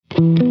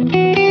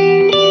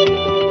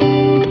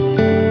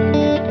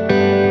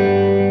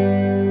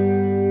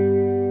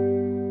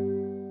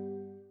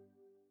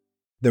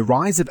The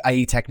rise of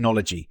AI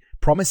technology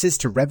promises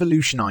to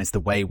revolutionize the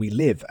way we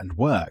live and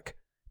work,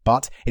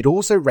 but it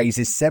also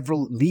raises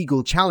several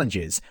legal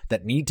challenges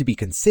that need to be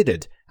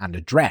considered and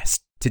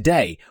addressed.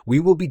 Today, we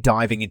will be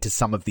diving into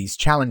some of these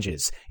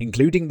challenges,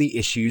 including the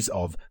issues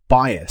of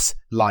bias,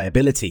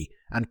 liability,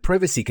 and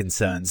privacy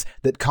concerns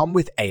that come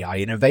with AI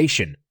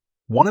innovation.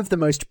 One of the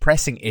most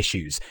pressing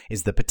issues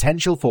is the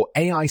potential for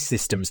AI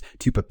systems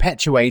to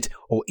perpetuate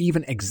or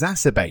even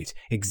exacerbate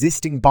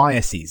existing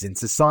biases in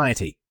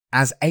society.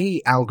 As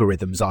AI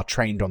algorithms are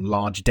trained on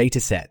large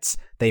datasets,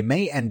 they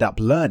may end up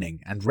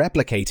learning and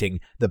replicating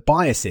the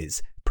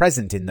biases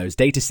present in those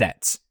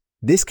datasets.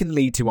 This can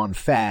lead to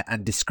unfair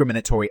and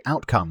discriminatory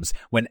outcomes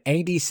when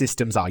AD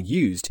systems are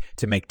used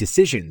to make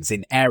decisions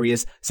in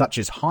areas such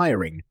as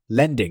hiring,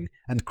 lending,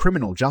 and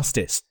criminal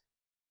justice.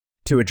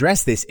 To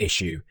address this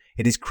issue,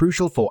 it is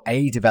crucial for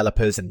AI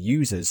developers and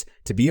users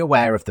to be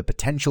aware of the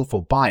potential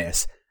for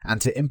bias and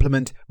to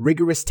implement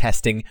rigorous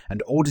testing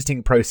and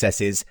auditing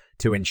processes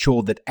to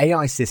ensure that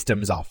AI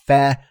systems are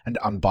fair and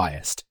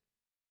unbiased.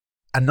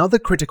 Another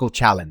critical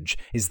challenge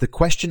is the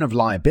question of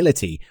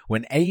liability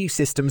when AI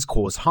systems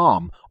cause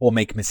harm or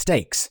make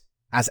mistakes.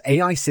 As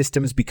AI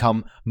systems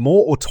become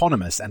more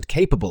autonomous and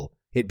capable,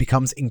 it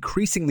becomes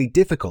increasingly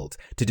difficult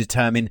to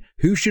determine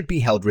who should be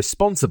held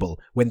responsible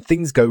when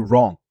things go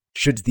wrong.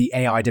 Should the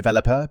AI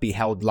developer be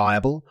held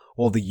liable,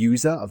 or the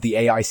user of the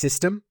AI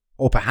system,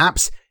 or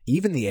perhaps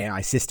even the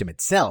AI system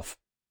itself?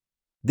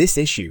 This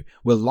issue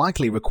will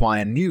likely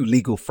require new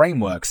legal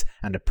frameworks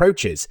and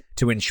approaches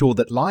to ensure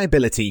that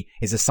liability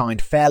is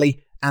assigned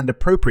fairly and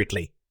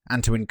appropriately,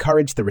 and to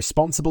encourage the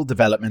responsible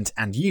development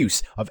and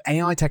use of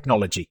AI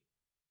technology.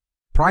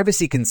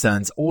 Privacy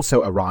concerns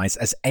also arise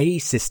as AI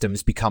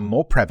systems become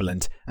more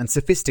prevalent and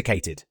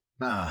sophisticated.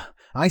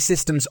 AI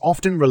systems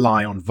often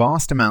rely on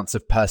vast amounts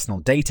of personal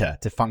data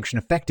to function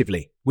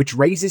effectively, which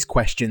raises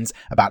questions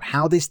about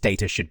how this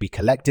data should be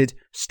collected,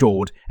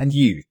 stored, and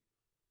used.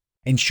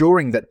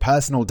 Ensuring that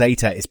personal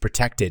data is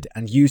protected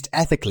and used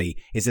ethically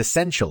is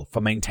essential for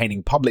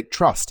maintaining public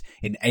trust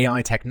in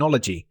AI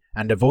technology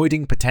and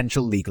avoiding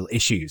potential legal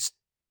issues.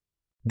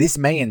 This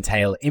may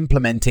entail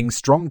implementing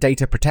strong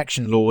data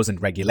protection laws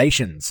and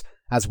regulations,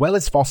 as well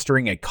as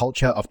fostering a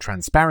culture of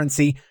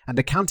transparency and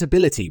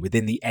accountability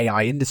within the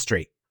AI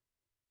industry.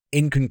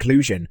 In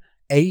conclusion,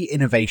 AI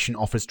innovation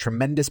offers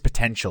tremendous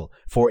potential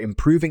for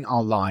improving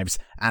our lives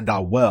and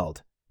our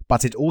world,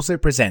 but it also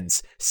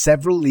presents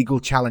several legal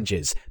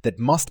challenges that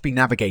must be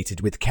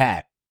navigated with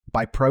care.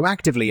 By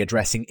proactively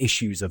addressing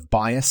issues of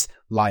bias,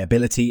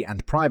 liability,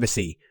 and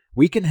privacy,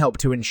 we can help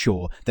to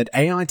ensure that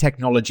AI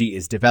technology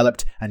is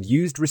developed and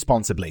used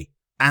responsibly,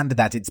 and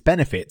that its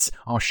benefits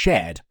are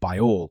shared by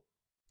all.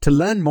 To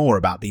learn more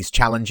about these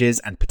challenges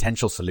and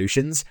potential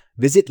solutions,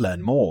 visit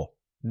Learn More.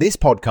 This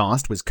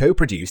podcast was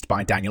co-produced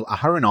by Daniel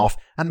Aharonoff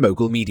and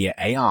Mogul Media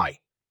AI.